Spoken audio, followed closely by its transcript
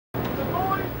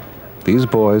These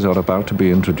boys are about to be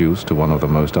introduced to one of the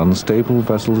most unstable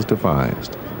vessels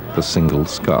devised, the single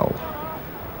scull.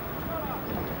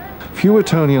 Few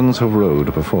Etonians have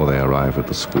rowed before they arrive at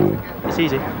the school. It's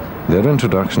easy. Their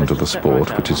introduction to the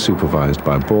sport, which is supervised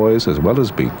by boys as well as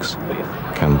beaks,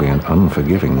 can be an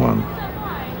unforgiving one.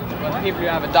 People who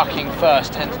have a ducking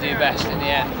first tend to do best in the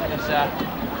end, because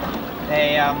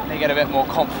they get a bit more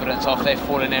confidence after they've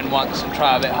fallen in once and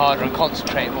try a bit harder and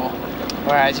concentrate more.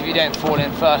 Whereas if you don't fall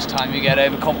in first time, you get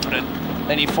overconfident.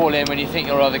 Then you fall in when you think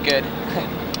you're rather good,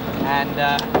 and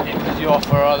it puts you off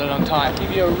for a rather long time.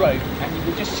 Give you a rope, and you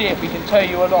can just see if we can tow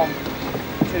you along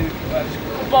to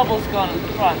the bubble's gone at the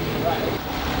front.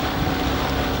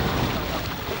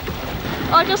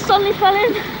 I just suddenly fell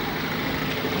in.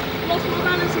 Lost my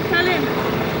balance and fell in.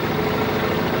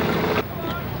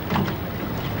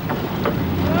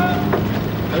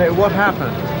 Hello, what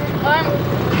happened?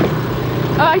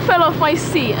 I fell off my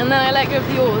seat and then I let go of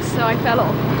the oars, so I fell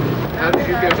off. How did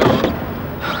you get on?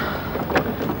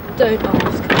 Don't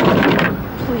ask.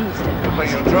 Please don't. But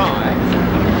you'll try.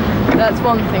 That's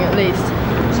one thing at least.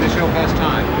 Is this your first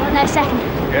time? No, second.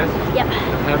 Yes? Yep.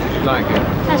 How did you like it?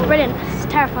 That's brilliant. It's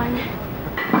terrifying.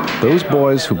 Those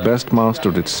boys who best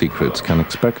mastered its secrets can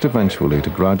expect eventually to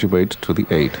graduate to the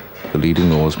 8, the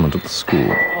leading oarsmen at the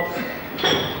school.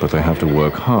 But they have to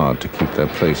work hard to keep their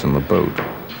place in the boat.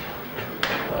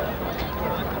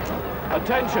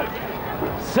 Attention!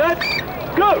 Set!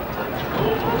 Go!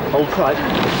 Hold tight.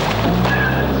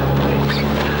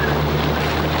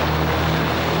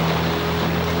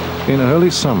 In early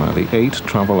summer, the 8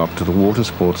 travel up to the Water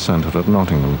Sports Centre at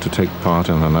Nottingham to take part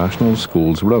in the National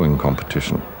Schools rowing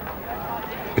competition.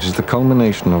 It is the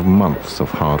culmination of months of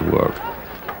hard work.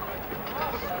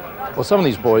 Well, some of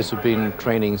these boys have been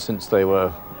training since they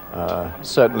were,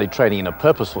 certainly training in a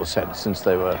purposeful sense, since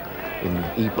they were in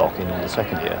E block in the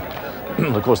second year.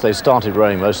 Of course, they started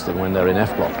rowing, most of them, when they're in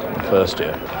F block in the first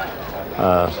year.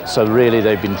 So really,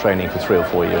 they've been training for 3 or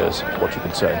 4 years, what you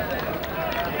could say.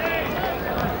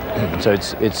 So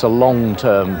it's a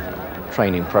long-term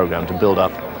training program to build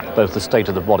up both the state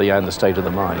of the body and the state of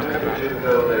the mind.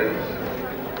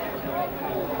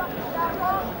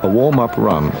 A warm-up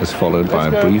run is followed by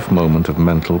a brief moment of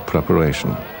mental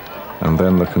preparation, and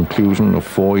then the conclusion of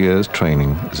 4 years'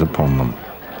 training is upon them.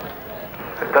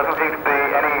 There doesn't seem to be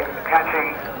any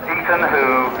catching Eton,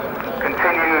 who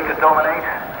continue to dominate,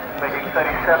 making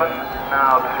 37,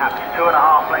 now perhaps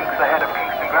 2.5 lengths ahead of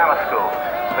Kingston Grammar School.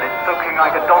 But it's looking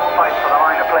like a dogfight for the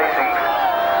minor placings.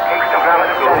 Kingston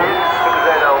Grammar School, because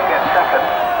they'll get second.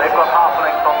 They've got half a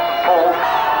length on St Paul's,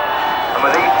 and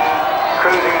with Eton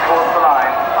cruising towards the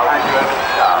line, I'll hand you over to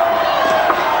Star.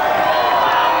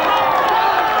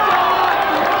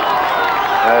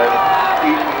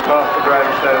 Eton past the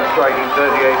grandstand, striking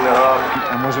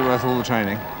 38.5. And was it worth all the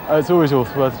training? It's always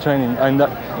worth the training, and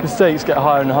the stakes get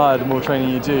higher and higher the more training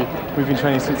you do. We've been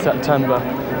training since September,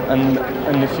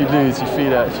 and if you lose, you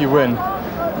feel it. If you win,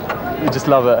 you just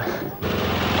love it.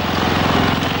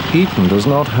 Eton does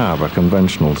not have a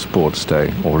conventional sports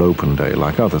day or open day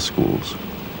like other schools,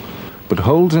 but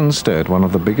holds instead one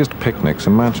of the biggest picnics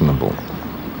imaginable,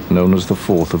 known as the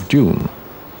 4th of June,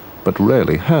 but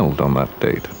rarely held on that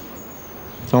date.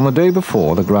 On the day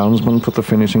before, the groundsmen put the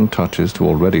finishing touches to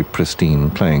already pristine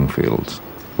playing fields.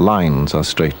 Lines are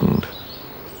straightened,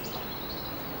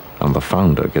 and the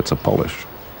founder gets a polish.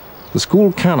 The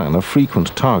school cannon, a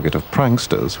frequent target of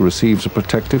pranksters, receives a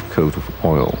protective coat of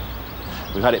oil.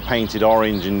 We've had it painted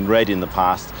orange and red in the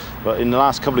past, but in the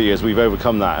last couple of years we've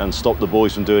overcome that and stopped the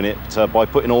boys from doing it by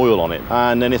putting oil on it.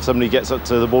 And then if somebody gets up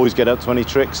to the boys get up to any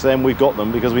tricks, then we've got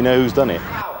them because we know who's done it.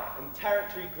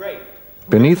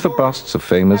 Beneath the busts of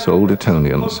famous old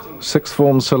Etonians, Sixth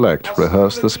Form Select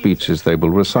rehearse the speeches they will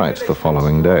recite the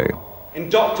following day. In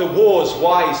Dr. War's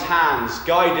wise hands,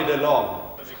 guided along.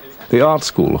 The art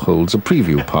school holds a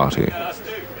preview party,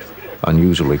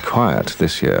 unusually quiet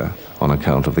this year on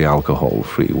account of the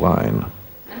alcohol-free wine.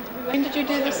 When did you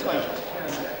do this one?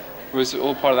 It was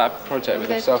all part of that project with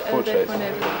the self-portrait.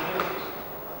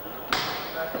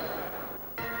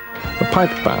 The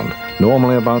pipe band,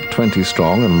 normally about 20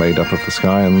 strong and made up of the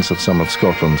scions of some of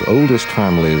Scotland's oldest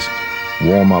families,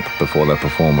 warm up before their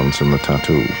performance in the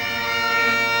tattoo.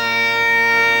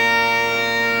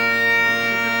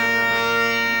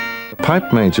 The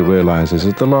pipe major realizes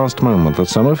at the last moment that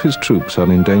some of his troops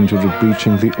are in danger of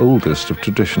breaching the oldest of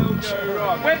traditions.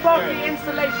 Whip off the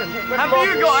insulation. Have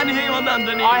you got anything on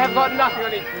underneath? I have got nothing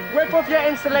on it. Whip off your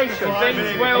insulation.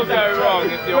 Things will go wrong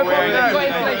if you're wearing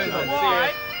insulation.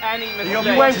 Why? Any mistake.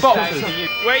 You won't box.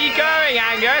 Where are you going,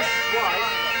 Angus?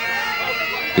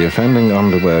 The offending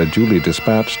underwear duly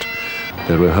dispatched,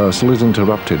 Their rehearsal is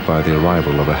interrupted by the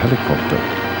arrival of a helicopter.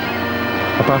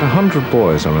 About 100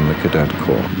 boys are in the cadet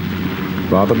corps,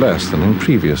 rather less than in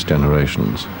previous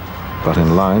generations, but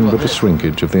in line with the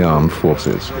shrinkage of the armed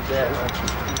forces.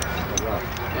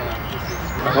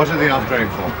 What are the arms going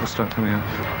for? What's that coming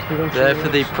out? They're for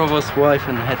the provost's wife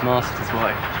and the headmaster's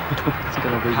wife. It's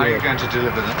going to be How are you going to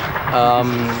deliver them?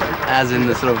 As in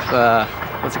the sort of,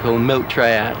 what's it called, milk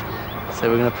tray ad. So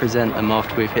we're going to present them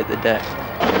after we've hit the deck.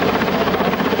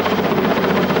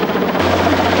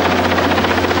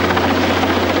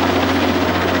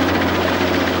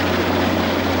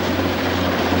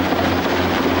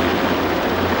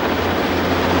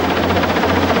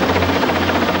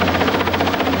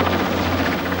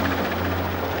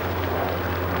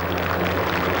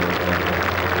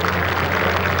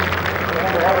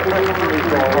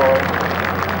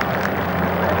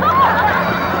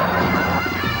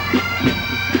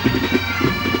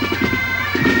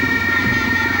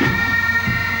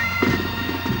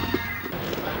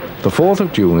 The 4th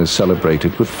of June is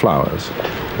celebrated with flowers,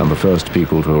 and the first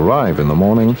people to arrive in the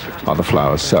morning are the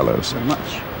flower sellers.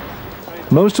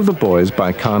 Most of the boys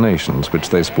buy carnations, which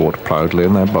they sport proudly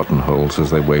in their buttonholes as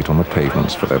they wait on the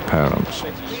pavements for their parents.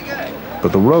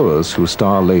 But the rowers who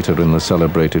star later in the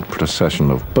celebrated procession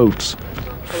of boats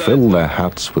fill their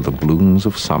hats with the blooms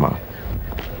of summer.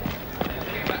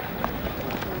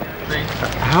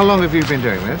 How long have you been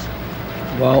doing this?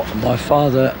 Well, my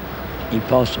father, he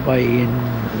passed away in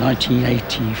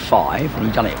 1985, and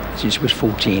he'd done it since he was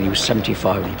 14. He was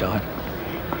 75 when he died.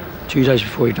 2 days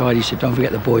before he died, he said, "Don't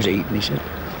forget the boys at Eton." He said,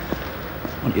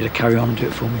 "I want you to carry on and do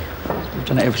it for me." We've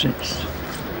done it ever since.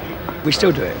 We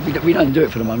still do it. We don't do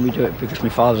it for the money, we do it because my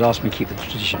father's asked me to keep the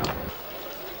tradition up.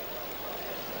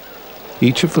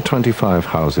 Each of the 25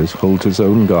 houses holds its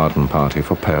own garden party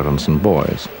for parents and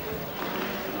boys.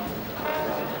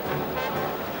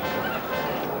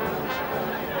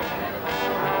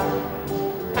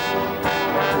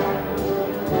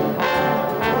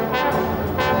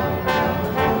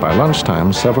 By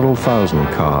lunchtime, several thousand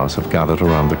cars have gathered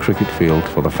around the cricket field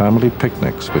for the family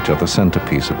picnics, which are the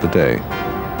centerpiece of the day.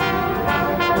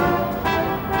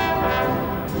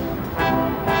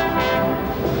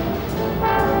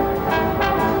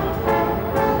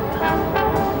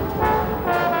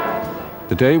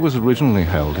 The day was originally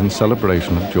held in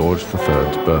celebration of George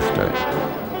III's birthday.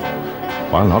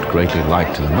 While not greatly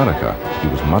liked in America, he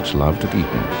was much loved at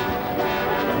Eton.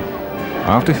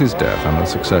 After his death and the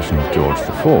succession of George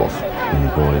IV, whom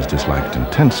boys disliked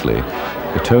intensely,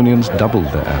 Etonians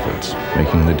doubled their efforts,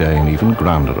 making the day an even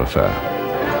grander affair.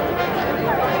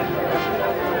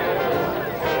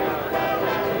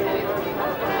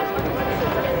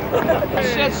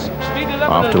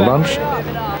 After lunch,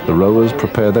 the rowers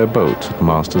prepare their boats at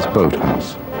Master's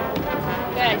Boathouse.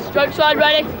 Okay, stroke side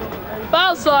ready,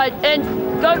 bow side, and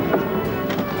go.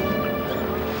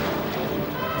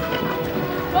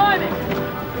 Climbing.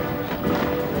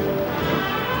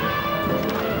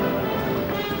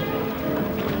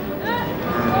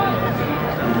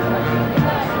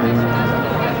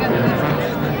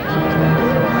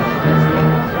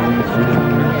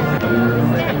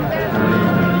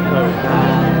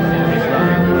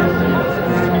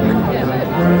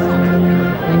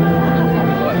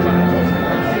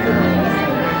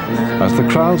 As the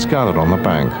crowds gather on the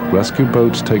bank, rescue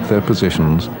boats take their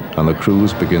positions and the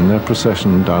crews begin their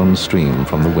procession downstream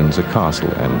from the Windsor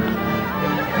Castle end.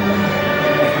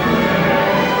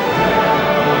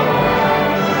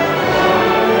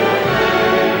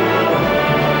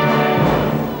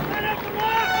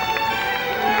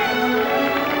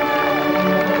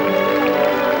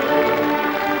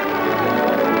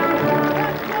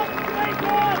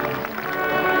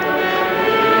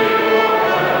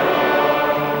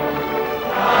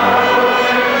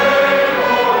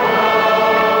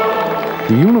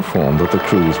 The uniform that the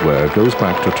crews wear goes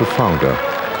back to Trafalgar,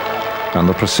 and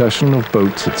the procession of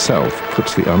boats itself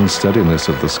puts the unsteadiness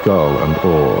of the scull and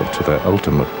oar to their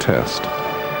ultimate test.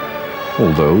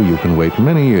 Although you can wait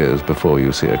many years before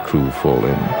you see a crew fall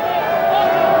in.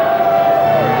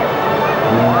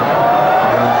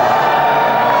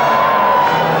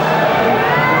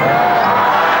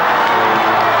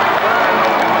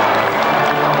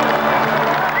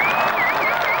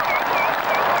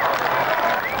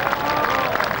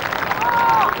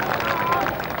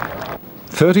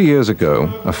 "30 years ago,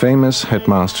 a famous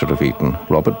headmaster of Eton,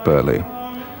 Robert Burley,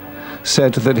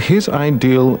 said that his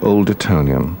ideal old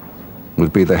Etonian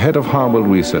would be the head of Harwell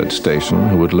Research Station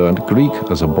who had learned Greek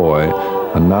as a boy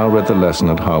and now read the lesson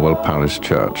at Harwell Parish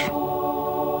Church.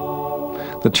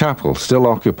 The chapel still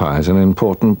occupies an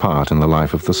important part in the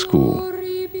life of the school,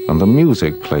 and the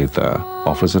music played there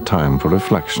offers a time for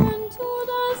reflection.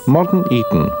 Modern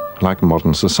Eton, like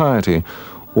modern society,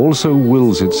 also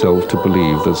wills itself to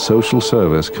believe that social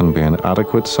service can be an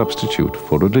adequate substitute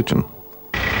for religion.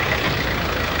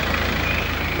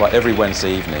 Well, every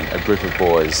Wednesday evening, a group of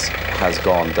boys has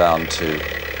gone down to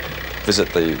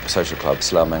visit the social club,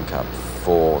 Slough Men Camp,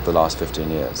 for the last 15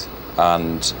 years.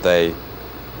 And they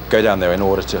go down there in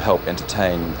order to help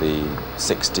entertain the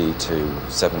 60 to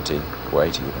 70 or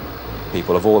 80 even,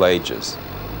 people of all ages,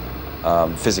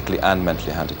 physically and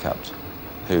mentally handicapped,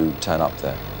 who turn up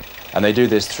there. And they do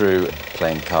this through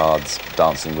playing cards,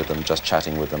 dancing with them, just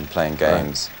chatting with them, playing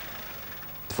games.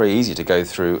 Right. It's very easy to go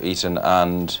through Eton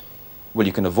and, well,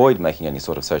 you can avoid making any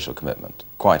sort of social commitment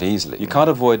quite easily. You can't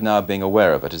avoid now being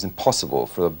aware of it. It's impossible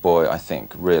for a boy, I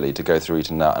think, really, to go through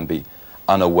Eton now and be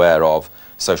unaware of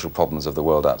social problems of the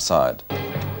world outside.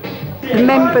 The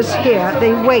members here,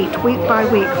 they wait week by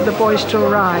week for the boys to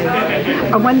arrive.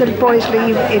 And when the boys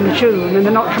leave in June and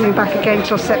they're not coming back again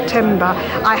till September,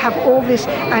 I have all this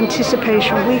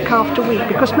anticipation week after week,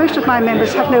 because most of my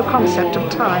members have no concept of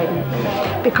time,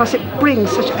 because it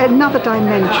brings such another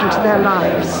dimension to their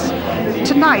lives.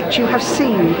 Tonight you have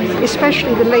seen,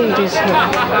 especially the ladies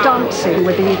here, dancing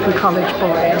with the Eton College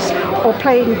boys, or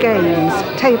playing games,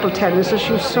 table tennis as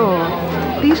you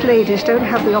saw. These ladies don't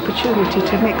have the opportunity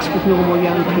to mix with normal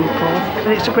young people,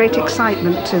 and it's a great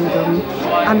excitement to them.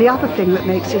 And the other thing that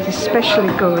makes it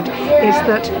especially good is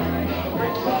that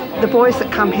the boys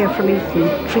that come here from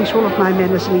Eton treat all of my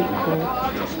men as an equal,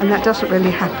 and that doesn't really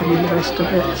happen in the rest of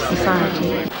the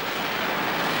society.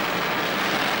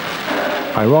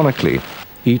 Ironically,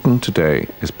 Eton today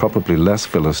is probably less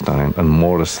Philistine and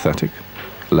more aesthetic,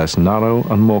 less narrow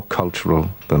and more cultural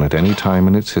than at any time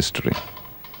in its history.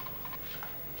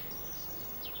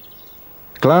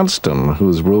 Gladstone,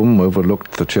 whose room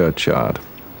overlooked the churchyard,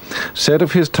 said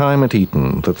of his time at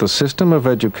Eton that the system of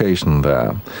education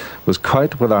there was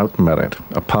quite without merit,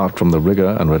 apart from the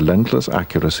rigour and relentless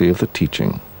accuracy of the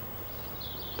teaching.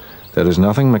 There is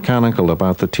nothing mechanical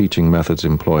about the teaching methods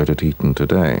employed at Eton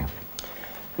today.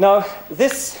 Now,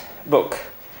 this book,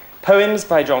 Poems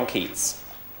by John Keats,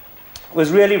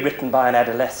 was really written by an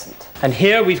adolescent. And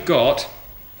here we've got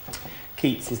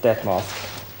Keats' Death Mask.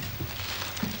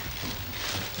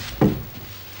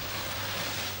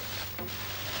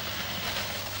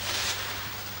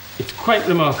 It's quite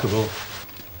remarkable.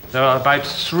 There are about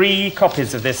 3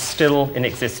 copies of this still in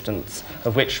existence,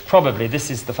 of which probably this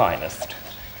is the finest.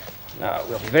 Now,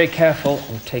 we'll be very careful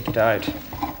and take it out.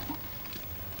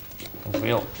 And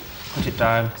we'll put it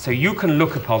down so you can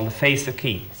look upon the face of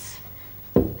Keats.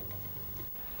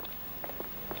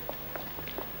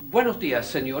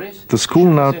 The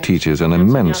school now teaches an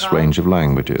immense range of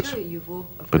languages,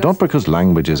 but not because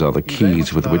languages are the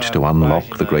keys with which to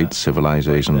unlock the great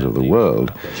civilizations of the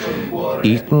world.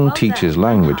 Eton teaches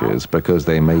languages because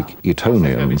they make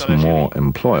Etonians more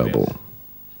employable.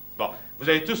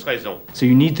 So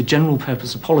you need the general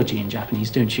purpose apology in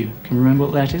Japanese, don't you? Can you remember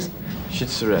what that is?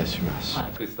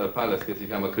 Crystal Palace, che si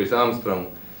chiama Chris Armstrong,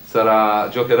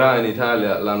 giocherà in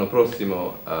Italia l'anno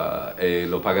prossimo e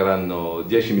lo pagheranno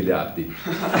 10 miliardi.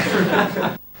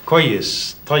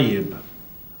 كويس طيب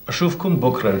أشوفكم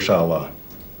بكرة إن شاء الله.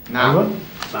 Now.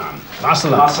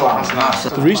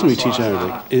 The reason we teach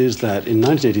Arabic is that in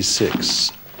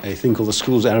 1986 a thing called the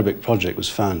Schools Arabic Project was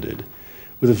founded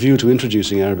with a view to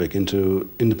introducing Arabic into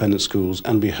independent schools,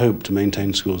 and we hope to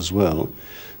maintain schools as well,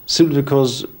 simply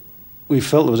because we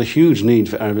felt there was a huge need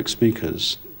for Arabic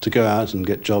speakers to go out and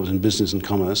get jobs in business and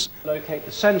commerce. Locate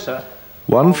the centre.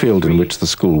 One field in which the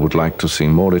school would like to see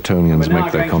more Etonians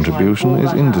make their contribution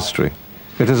is industry.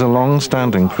 It is a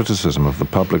long-standing criticism of the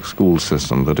public school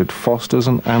system that it fosters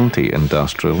an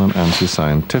anti-industrial and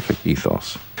anti-scientific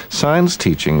ethos. Science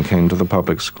teaching came to the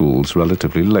public schools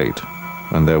relatively late,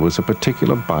 and there was a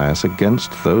particular bias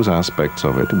against those aspects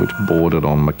of it which bordered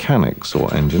on mechanics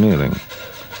or engineering.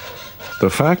 The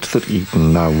fact that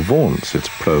Eton now vaunts its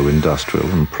pro-industrial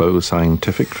and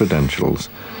pro-scientific credentials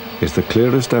is the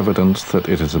clearest evidence that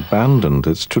it has abandoned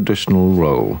its traditional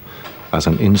role as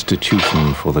an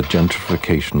institution for the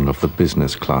gentrification of the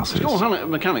business classes. The School of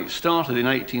Mechanics started in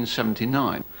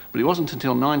 1879, but it wasn't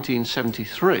until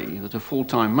 1973 that a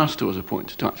full-time master was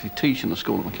appointed to actually teach in the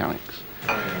School of Mechanics.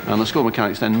 And the School of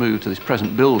Mechanics then moved to this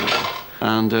present building,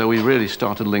 and we really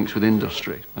started links with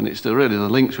industry. And it's really the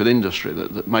links with industry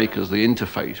that make us the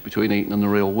interface between Eton and the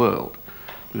real world.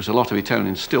 Because a lot of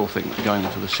Etonians still think that going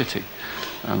into the city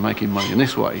and making money in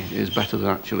this way is better than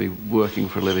actually working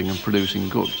for a living and producing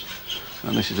goods.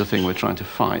 And this is the thing we're trying to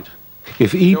fight.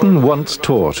 If Eton once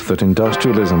taught that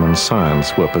industrialism and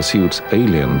science were pursuits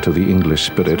alien to the English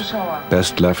spirit,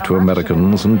 best left to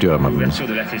Americans and Germans,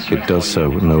 it does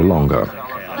so no longer.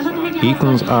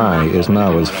 Eton's eye is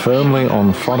now as firmly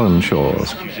on foreign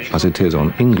shores as it is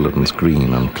on England's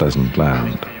green and pleasant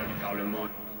land.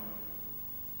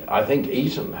 I think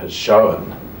Eton has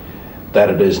shown that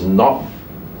it is not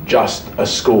just a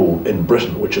school in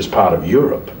Britain which is part of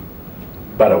Europe,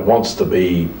 but it wants to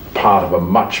be part of a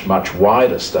much, much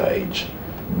wider stage,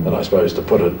 and I suppose to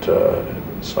put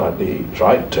it slightly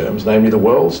trite terms, namely the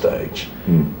world stage.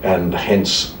 And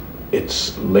hence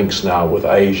its links now with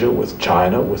Asia, with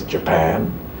China, with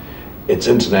Japan. It's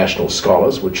international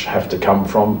scholars which have to come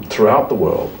from throughout the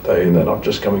world. They're not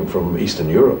just coming from Eastern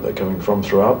Europe, they're coming from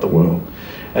throughout the world.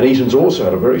 And Eton's also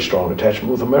had a very strong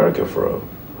attachment with America for a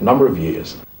number of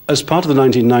years. As part of the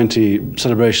 1990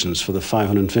 celebrations for the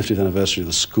 550th anniversary of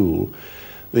the school,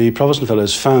 the Provost and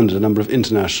Fellows founded a number of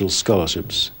international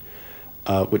scholarships,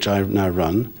 which I now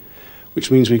run, which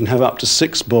means we can have up to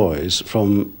 6 boys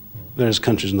from various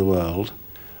countries in the world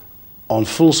on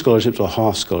full scholarships or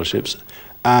half scholarships,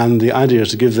 and the idea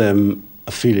is to give them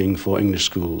a feeling for English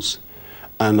schools.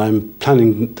 And I'm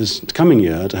planning this coming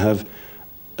year to have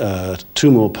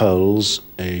 2 more Poles,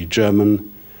 a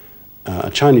German, a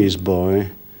Chinese boy,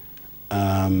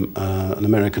 an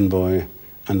American boy,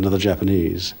 and another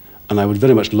Japanese. And I would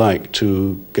very much like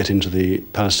to get into the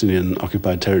Palestinian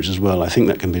occupied territories as well. I think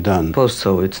that can be done. I suppose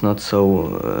so. It's not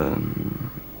so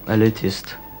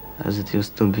elitist as it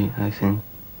used to be, I think.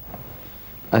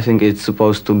 I think it's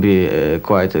supposed to be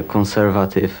quite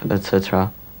conservative,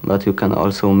 etc. But you can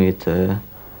also meet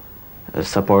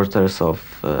supporters of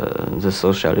the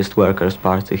Socialist Workers'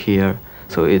 Party here.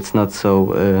 So it's not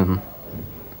so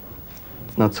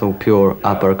pure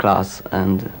upper class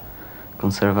and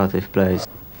conservative place.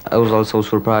 I was also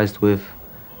surprised with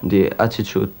the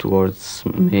attitude towards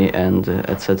me and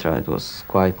etc. It was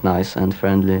quite nice and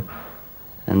friendly,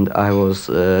 and I was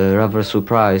rather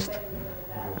surprised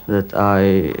that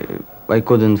I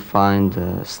couldn't find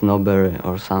snobbery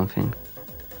or something.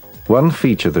 One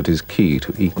feature that is key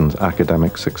to Eton's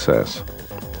academic success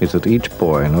is that each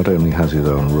boy not only has his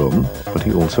own room, but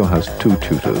he also has 2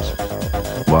 tutors,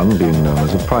 one being known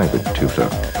as a private tutor.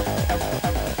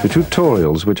 The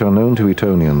tutorials, which are known to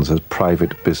Etonians as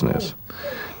private business,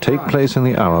 take place in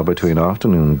the hour between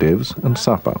afternoon divs and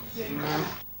supper.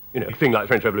 You know, a thing like the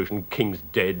French Revolution, king's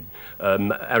dead,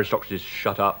 aristocracy is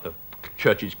shut up, the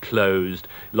church is closed,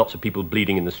 lots of people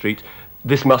bleeding in the streets.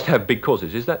 This must have big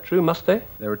causes. Is that true? Must they?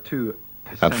 There are 2.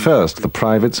 At first, the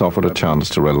privates offered a chance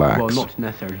to relax. Well, not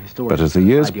necessarily historical. But as the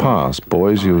years pass,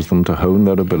 boys use them to hone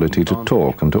their ability to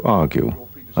talk and to argue,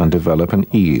 and develop an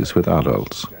ease with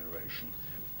adults.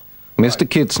 Mr.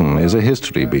 Kitson is a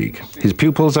history geek. His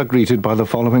pupils are greeted by the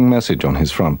following message on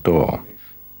his front door.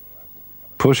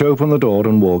 Push open the door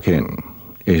and walk in.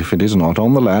 If it is not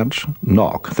on the latch,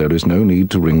 knock. There is no need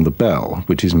to ring the bell,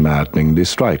 which is maddeningly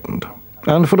strident.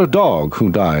 And for a dog who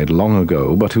died long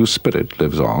ago, but whose spirit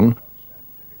lives on,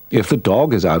 if the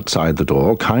dog is outside the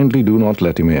door, kindly do not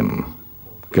let him in.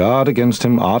 Guard against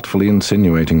him artfully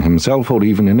insinuating himself or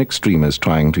even in extremis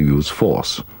trying to use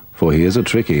force, for he is a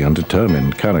tricky and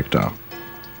determined character.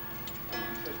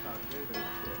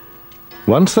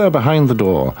 Once they're behind the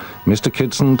door, Mr.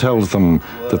 Kitson tells them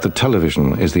that the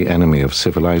television is the enemy of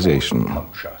civilization.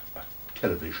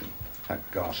 Television, that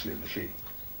ghastly machine.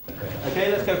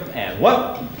 Okay, let's go from air.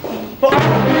 1,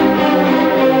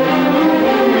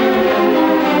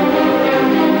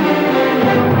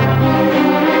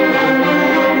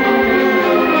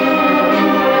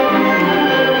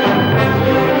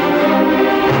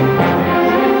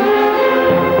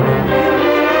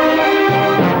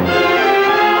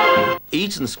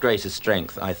 Eton's greatest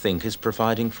strength, I think, is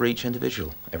providing for each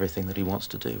individual everything that he wants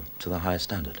to do to the highest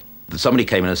standard. Somebody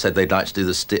came in and said they'd like to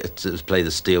do to play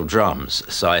the steel drums.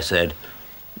 So I said,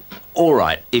 all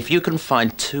right, if you can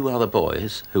find 2 other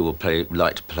boys who will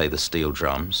like to play the steel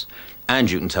drums,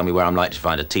 and you can tell me where I'm likely to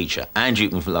find a teacher, and you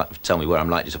can tell me where I'm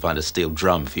likely to find a steel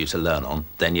drum for you to learn on,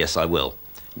 then yes, I will.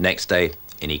 Next day,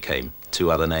 in he came.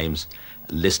 2 other names,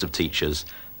 a list of teachers,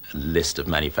 a list of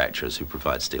manufacturers who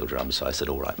provide steel drums. So I said,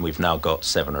 all right, and we've now got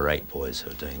 7 or 8 boys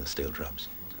who are doing the steel drums.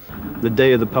 The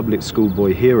day of the public school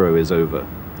boy hero is over.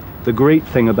 The great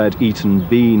thing about Eton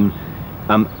being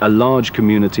a large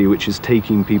community which is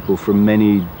taking people from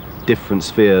many different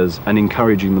spheres and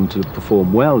encouraging them to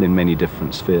perform well in many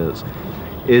different spheres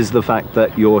is the fact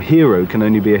that your hero can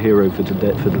only be a hero for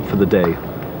the day.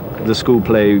 The school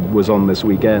play was on this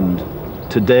weekend.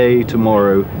 Today,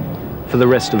 tomorrow, for the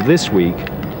rest of this week,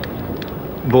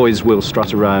 boys will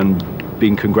strut around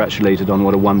being congratulated on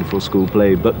what a wonderful school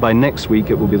played, but by next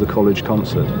week it will be the college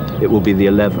concert, it will be the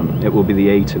 11, it will be the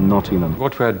 8 in Nottingham.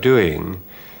 What we're doing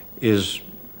is,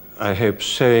 I hope,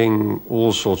 sowing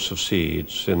all sorts of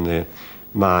seeds in the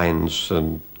minds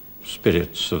and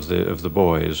spirits of the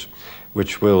boys,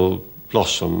 which will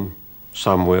blossom,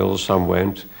 some will, some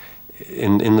won't,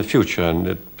 in the future, and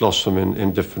it blossom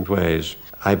in different ways.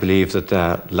 I believe that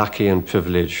they're lucky and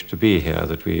privileged to be here,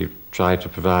 that we try to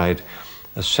provide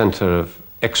a centre of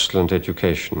excellent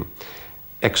education.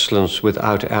 Excellence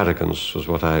without arrogance was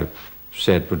what I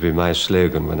said would be my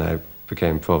slogan when I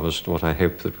became provost, and what I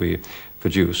hope that we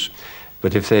produce.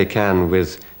 But if they can,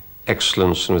 with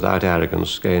excellence and without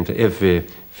arrogance, go into every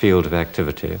field of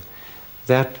activity,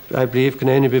 that, I believe, can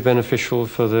only be beneficial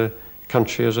for the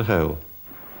country as a whole.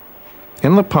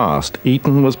 In the past,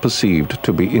 Eton was perceived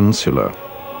to be insular,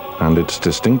 and its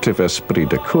distinctive esprit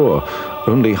de corps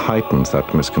only heightens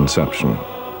that misconception.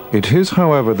 It is,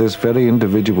 however, this very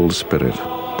individual spirit,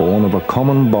 born of a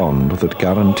common bond, that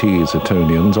guarantees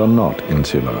Etonians are not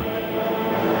insular.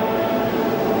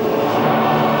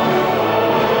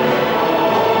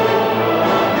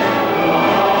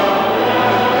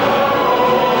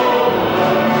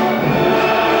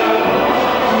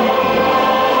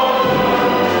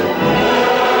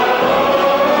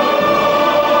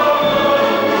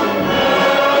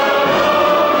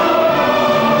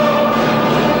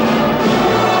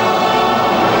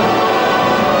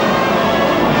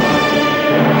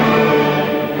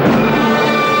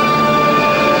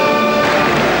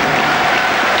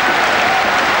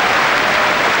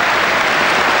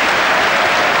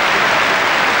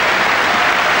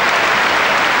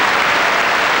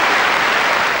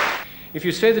 If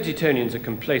you say that Etonians are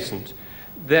complacent,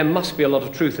 there must be a lot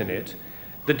of truth in it.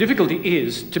 The difficulty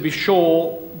is to be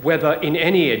sure whether in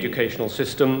any educational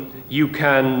system you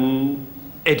can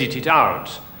edit it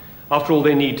out. After all,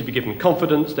 they need to be given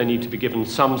confidence, they need to be given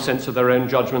some sense of their own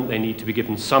judgment, they need to be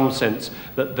given some sense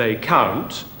that they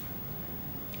count.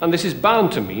 And this is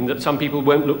bound to mean that some people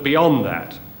won't look beyond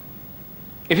that.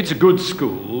 If it's a good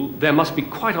school, there must be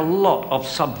quite a lot of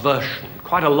subversion,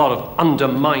 quite a lot of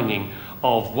undermining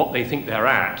of what they think they're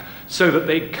at, so that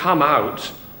they come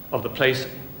out of the place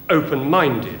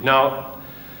open-minded. Now,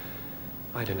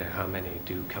 I don't know how many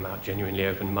do come out genuinely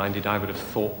open-minded. I would have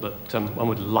thought that one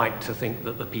would like to think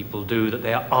that the people do, that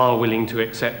they are willing to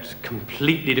accept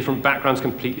completely different backgrounds,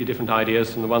 completely different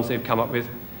ideas from the ones they've come up with.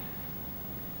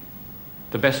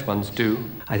 The best ones do.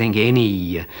 I think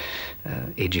any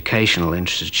educational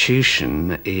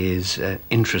institution is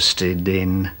interested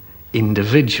in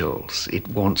individuals. It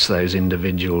wants those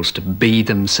individuals to be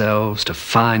themselves, to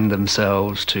find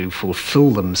themselves, to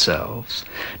fulfill themselves,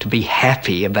 to be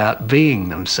happy about being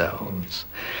themselves.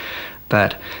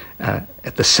 But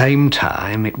at the same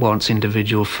time, it wants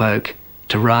individual folk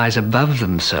to rise above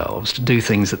themselves, to do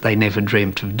things that they never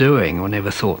dreamt of doing or never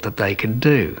thought that they could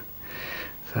do.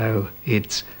 So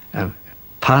it's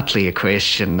partly a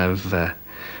question of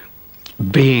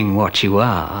being what you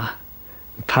are,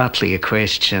 partly a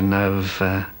question of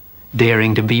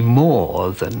daring to be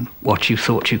more than what you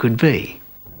thought you could be.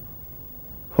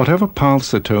 Whatever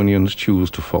paths Etonians choose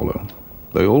to follow,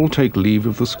 they all take leave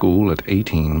of the school at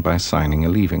 18 by signing a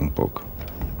leaving book.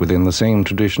 Within the same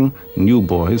tradition, new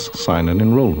boys sign an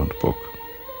enrollment book.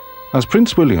 As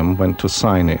Prince William went to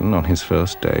sign in on his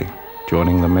first day,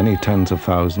 joining the many tens of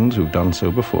thousands who've done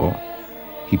so before,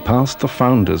 he passed the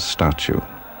founder's statue,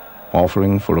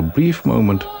 offering for a brief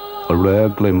moment a rare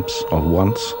glimpse of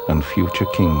once and future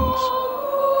kings.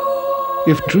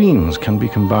 If dreams can be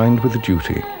combined with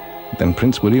duty, then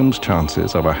Prince William's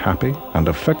chances of a happy and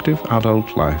effective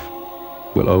adult life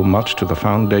will owe much to the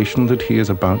foundation that he is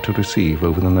about to receive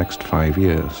over the next 5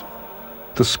 years.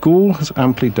 The school has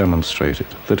amply demonstrated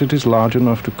that it is large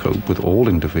enough to cope with all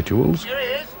individuals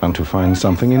and to find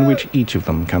something in which each of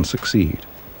them can succeed.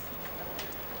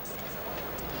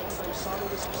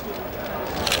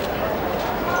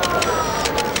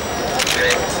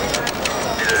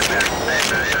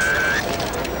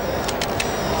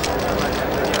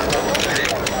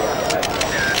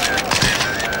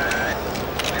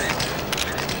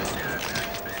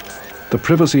 The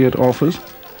privacy it offers,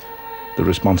 the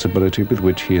responsibility with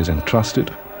which he is entrusted,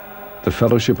 the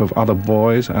fellowship of other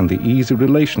boys, and the easy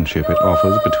relationship it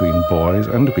offers between boys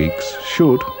and beaks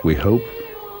should, we hope,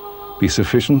 be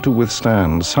sufficient to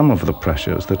withstand some of the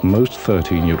pressures that most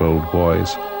 13-year-old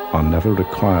boys are never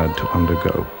required to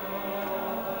undergo.